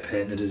is going to get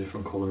painted a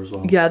different colour as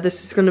well. Yeah,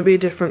 this is going to be a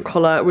different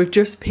colour. We've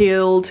just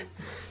peeled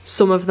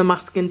some of the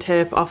masking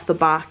tape off the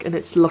back and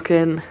it's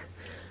looking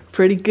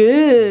pretty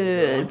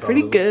good.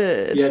 Pretty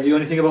good. Yeah, the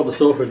only thing about the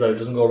sofa is that it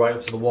doesn't go right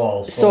up to the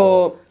wall.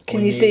 So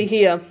can you see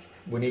here?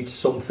 We need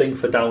something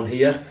for down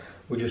here.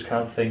 We just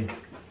can't think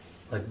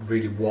like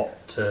really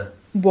what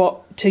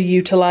to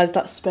utilise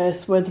that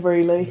space with,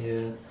 really.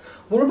 Yeah.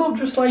 What about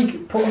just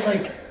like putting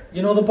like,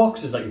 you know, the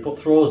boxes that you put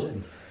throws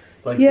in?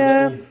 Like the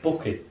little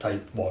bucket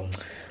type ones.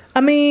 I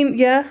mean,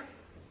 yeah.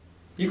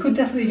 You could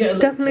definitely get a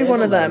little table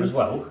one of them as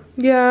well.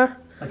 Yeah.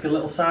 Like a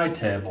little side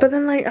table. But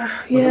then like,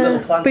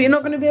 yeah. But you're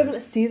not going to be able to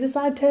see the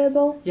side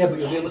table. Yeah, but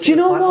you'll be able to see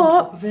the plant on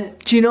top of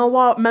it. Do you know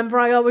what? Remember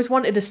I always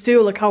wanted a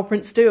stool, a cow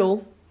print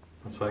stool.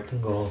 That's where it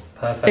can go.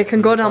 Perfect. It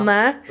can go down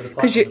there.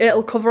 Because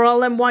it'll cover all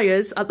them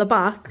wires at the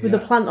back with the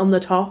plant on the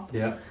top.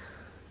 Yeah.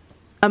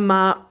 And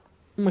my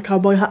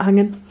cowboy hat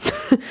hanging.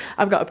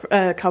 I've got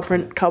a cow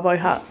print cowboy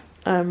hat.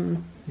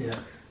 Yeah.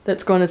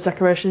 That's going as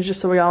decorations, just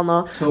so we all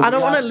know. So I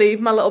don't want to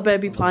leave my little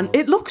baby plant.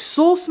 It looks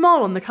so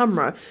small on the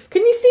camera.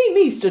 Can you see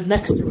me stood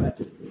next to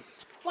it?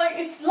 Like,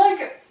 it's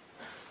like...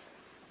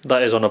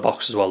 That is on a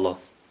box as well, though.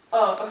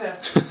 Oh, okay.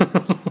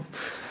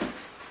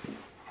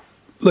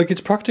 Like,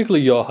 it's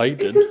practically your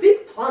height, It's a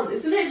big plant,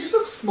 isn't it? It just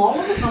looks small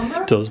on the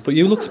camera. It does, but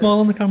you look small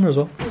on the camera as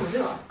well. Oh,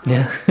 do I?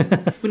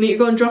 Yeah. We need to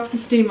go and drop the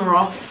steamer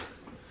off.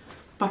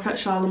 Back at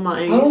Charlotte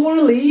Matty's. I don't want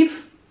to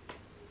leave.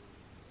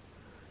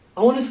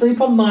 I want to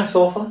sleep on my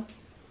sofa.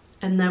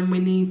 And then we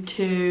need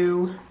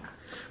to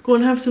go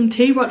and have some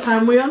tea. What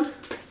time are we on?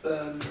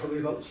 Probably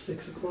about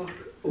 6 o'clock.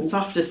 It's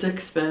after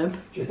 6, babe.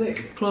 Do you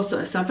think? Closer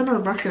to 7, I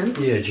reckon.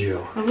 Yeah,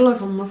 joking. Have a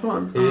look on my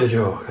phone. Yeah,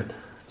 joking.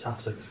 It's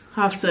half 6.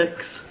 Half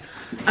 6.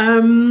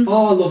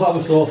 Oh, I love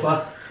our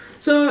sofa.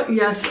 So,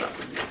 yes.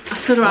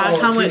 So do I. I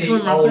can't wait to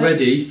unwrap it.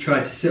 Already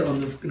tried to sit on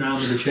the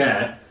arm of the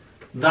chair.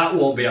 That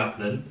won't be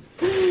happening.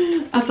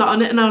 I sat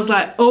on it and I was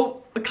like,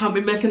 oh, I can't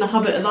be making a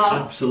habit of that.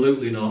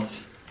 Absolutely not.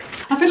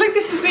 I feel like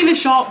this has been a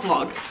short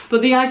vlog,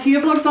 but the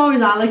IKEA vlogs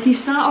always are. Like, you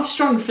start off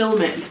strong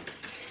filming,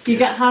 you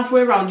get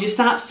halfway around, you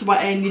start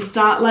sweating, you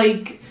start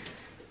like...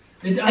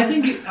 I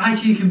think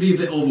IKEA can be a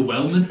bit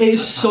overwhelming. It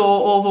is so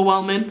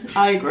overwhelming,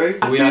 I agree.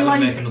 We are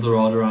going to make another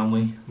order, aren't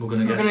we? We're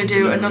going to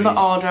do another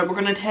order. We're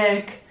going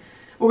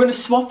to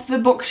swap the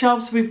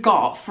bookshelves we've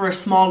got for a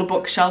smaller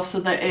bookshelf so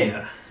that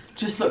it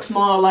just looks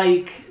more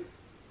like...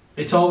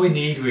 It's all we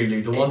need,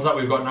 really. The ones that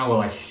we've got now are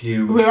like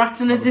huge. We're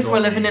acting as if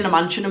we're living in a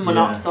mansion and we're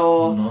not,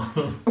 so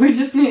we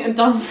just need to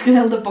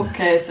downscale the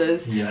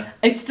bookcases. Yeah.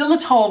 It's still a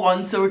tall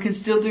one, so we can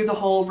still do the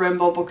whole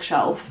rainbow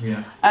bookshelf.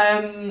 Yeah.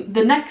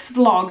 The next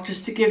vlog,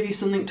 just to give you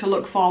something to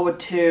look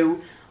forward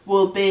to,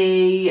 will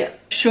be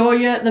show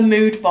you the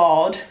mood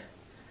board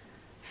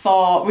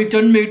for, we've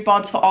done mood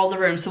boards for all the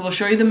rooms, so we'll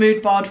show you the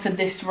mood board for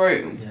this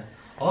room. Yeah.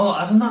 Oh,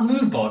 hasn't that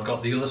mood board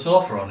got the other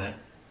sofa on it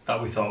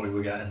that we thought we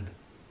were getting?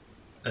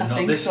 And I not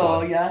think this so,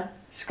 one? yeah.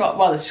 It's got,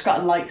 well, it's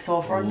got a light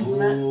sofa on,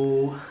 doesn't it?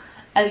 Ooh.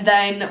 And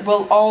then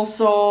we'll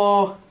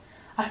also,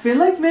 I feel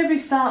like maybe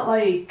start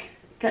like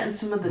getting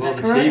some of the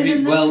decorating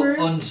in this room.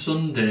 On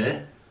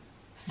Sunday.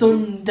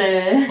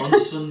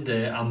 On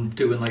Sunday, I'm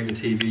doing like the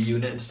TV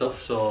unit and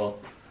stuff, so.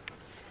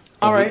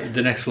 Alright.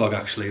 The next vlog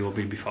actually will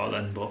be before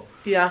then, but.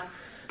 Yeah.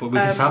 But we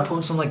can start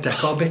putting some like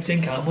decor bits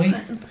in, can't we?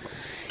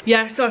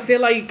 Yeah, so I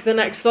feel like the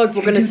next vlog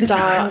we're gonna start.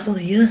 Tiles on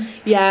here.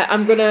 Yeah,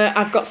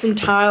 I've got some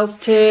tiles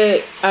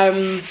to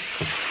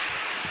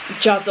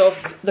jazz up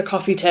the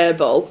coffee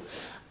table,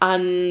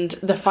 and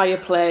the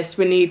fireplace.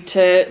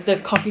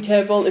 The coffee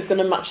table is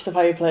gonna match the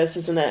fireplace,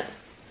 isn't it?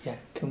 Yeah.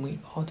 Can we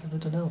order the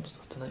Dunelm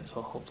stuff tonight?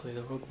 So hopefully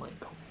the rug might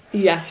come.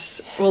 Yes,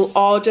 we'll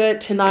order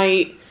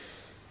tonight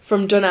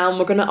from Dunelm.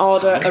 We're gonna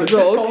order a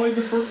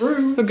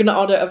rug. We're gonna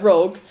order a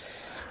rug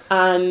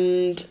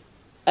and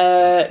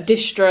a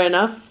dish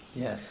strainer.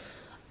 Yeah.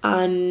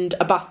 And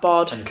a bath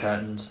board. And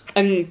curtains.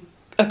 And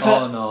a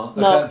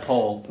curtain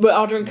pole. We're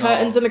ordering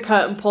curtains and a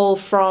curtain pole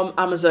from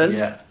Amazon.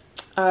 Yeah.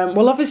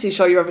 We'll obviously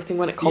show you everything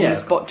when it comes,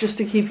 Yeah. but just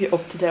to keep you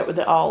up to date with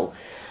it all.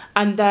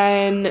 And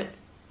then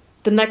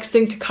the next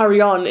thing to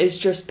carry on is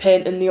just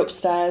painting the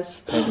upstairs.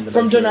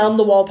 From Dunelm,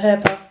 the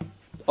wallpaper.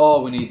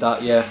 Oh, we need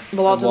that, yeah.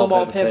 We'll order the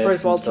wallpaper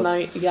as well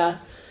tonight, yeah.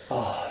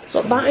 Oh,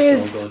 but that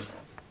is so good.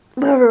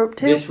 Where we're up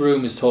to. This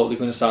room is totally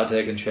going to start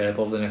taking shape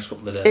over the next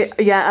couple of days.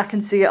 Yeah, I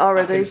can see it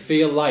already. I can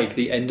feel like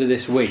the end of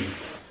this week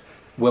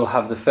we'll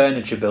have the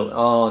furniture built.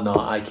 Oh no,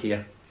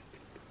 Ikea.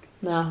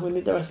 Nah, we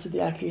need the rest of the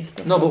Ikea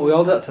stuff. No, but we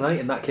ordered that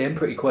tonight and that came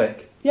pretty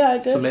quick. Yeah, I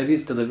did. So maybe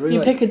it's delivery.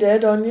 You pick a day,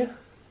 don't you?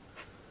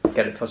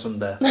 Get it for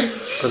Sunday.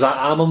 Because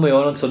I'm on my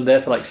own on Sunday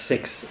for like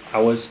 6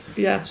 hours.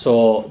 Yeah.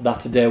 So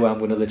that's a day where I'm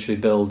going to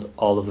literally build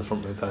all of the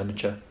front room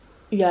furniture.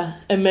 Yeah,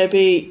 and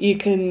maybe you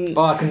can...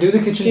 Oh, I can do the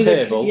kitchen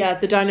table. Yeah,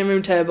 the dining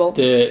room table.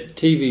 The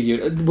TV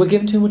unit. We're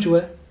giving too much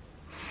away.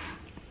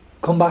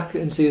 Come back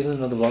and see us in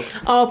another vlog.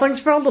 Oh, thanks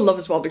for all the love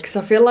as well, because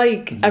I feel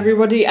like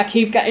everybody... I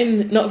keep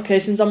getting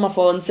notifications on my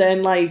phone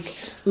saying, like,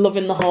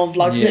 loving the home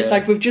vlogs, and it's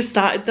like, we've just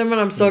started them, and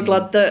I'm so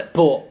glad that...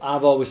 But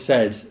I've always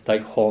said,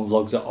 like, home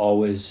vlogs are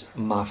always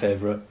my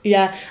favourite.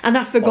 Yeah, and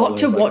I forgot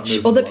to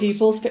watch other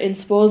people's for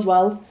inspo as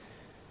well.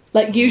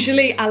 Like,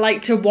 usually I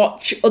like to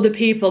watch other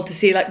people to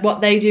see, like,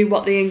 what they do,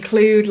 what they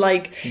include,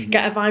 like,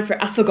 get a vibe for it.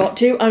 I forgot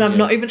to, and I've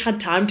not even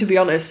had time, to be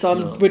honest,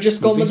 so we're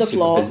just going with the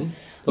flow. Busy.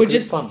 We're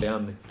just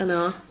behind me. I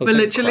know. We're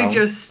literally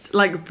just,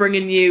 like,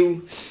 bringing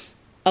you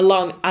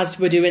along as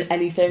we're doing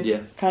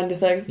anything, kind of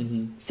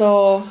thing.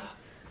 So,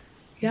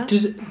 yeah.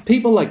 Does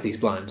people like these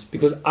blinds?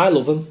 Because I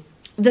love them.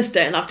 They're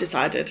staying, I've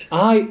decided.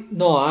 I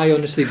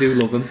honestly do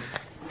love them.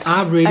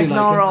 I really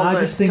like them. I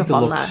just think they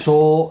look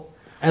so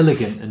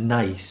elegant and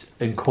nice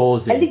and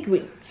cosy.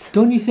 Elegant.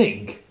 Don't you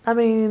think? I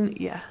mean,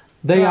 yeah.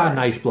 They are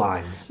nice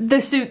blinds.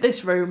 They suit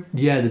this room.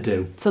 Yeah, they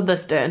do. So they're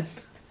staying.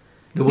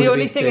 The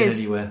only thing is,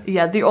 anywhere.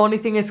 Yeah, the only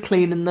thing is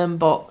cleaning them,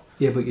 but...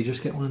 Yeah, but you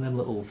just get one of them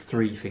little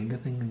 3-finger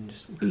things and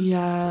just...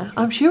 Yeah,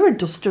 I'm sure a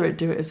duster would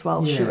do it as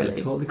well, surely.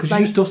 Totally, because you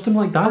just dust them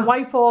like that. I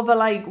wipe over,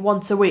 like,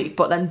 once a week,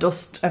 but then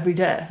dust every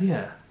day.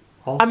 Yeah.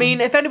 Awesome. I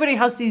mean, if anybody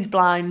has these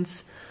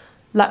blinds,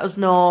 let us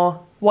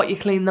know what you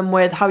clean them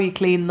with, how you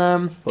clean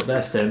them. But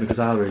they're staying because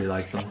I really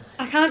like them.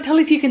 I can't tell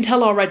if you can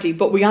tell already,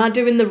 but we are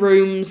doing the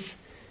rooms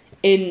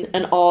in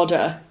an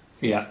order.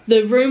 Yeah.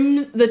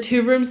 The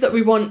 2 rooms that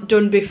we want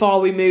done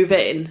before we move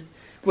in,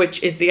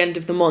 which is the end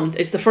of the month,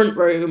 is the front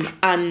room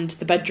and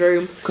the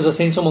bedroom. Because I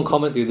seen someone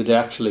comment the other day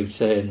actually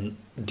saying,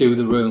 do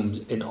the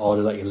rooms in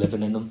order that you're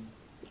living in them.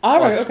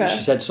 Alright, okay.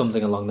 She said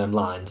something along them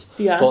lines.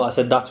 Yeah. But I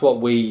said that's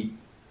what we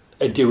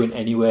are doing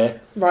anyway.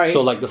 Right.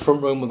 So like the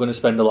front room we're going to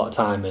spend a lot of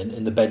time in,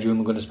 and the bedroom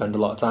we're going to spend a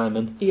lot of time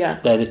in. Yeah.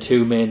 They're the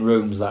 2 main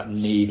rooms that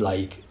need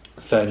like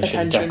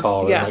furnishing,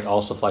 decor, and like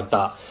all stuff like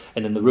that.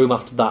 And then the room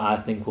after that,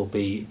 I think, will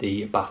be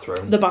the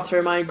bathroom. The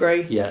bathroom, I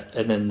agree. Yeah,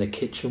 and then the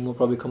kitchen will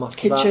probably come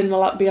after that. Kitchen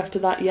will be after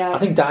that, yeah. I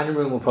think dining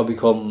room will probably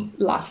come...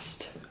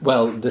 last.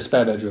 Well, the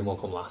spare bedroom will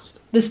come last.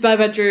 The spare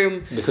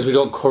bedroom... Because we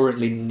don't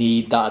currently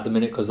need that at the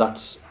minute, because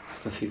that's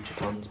for future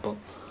plans, but...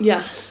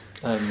 Yeah.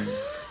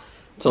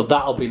 So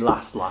that'll be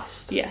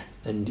last. Yeah.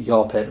 And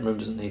your painting room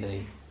doesn't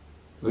need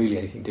really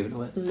anything doing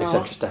to it. No.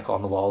 Except just decor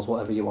on the walls,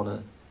 whatever you want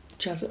to...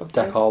 jazz it up.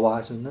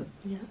 Decor-wise, isn't it?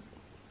 Yeah.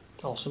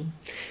 Awesome.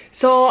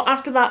 So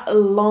after that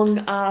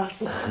long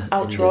ass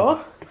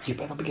outro, you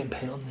better not be getting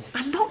paint on this.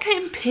 I'm not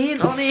getting paint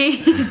on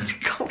it.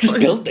 Just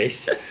built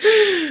this.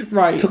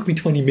 Right. Took me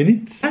 20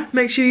 minutes.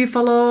 Make sure you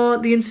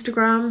follow the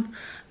Instagram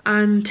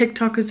and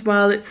TikTok as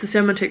well. It's the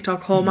same on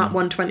TikTok, home at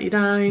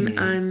 129,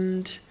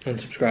 and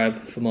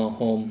subscribe for more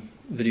home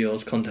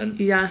videos, content.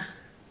 Yeah.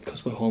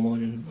 Because we're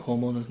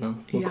homeowners now.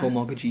 We're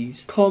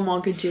co-mortgagees.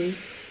 Co-mortgagee.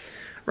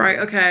 Right,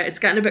 okay, it's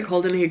getting a bit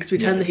cold in here because we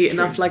turned the heating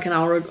off like an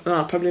hour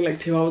ago, probably like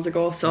 2 hours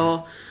ago,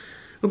 so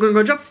we're going to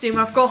go drop the steam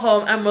off, go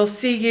home, and we'll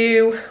see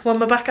you when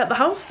we're back at the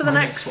house for the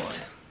next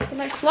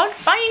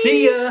vlog. Bye!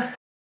 See ya!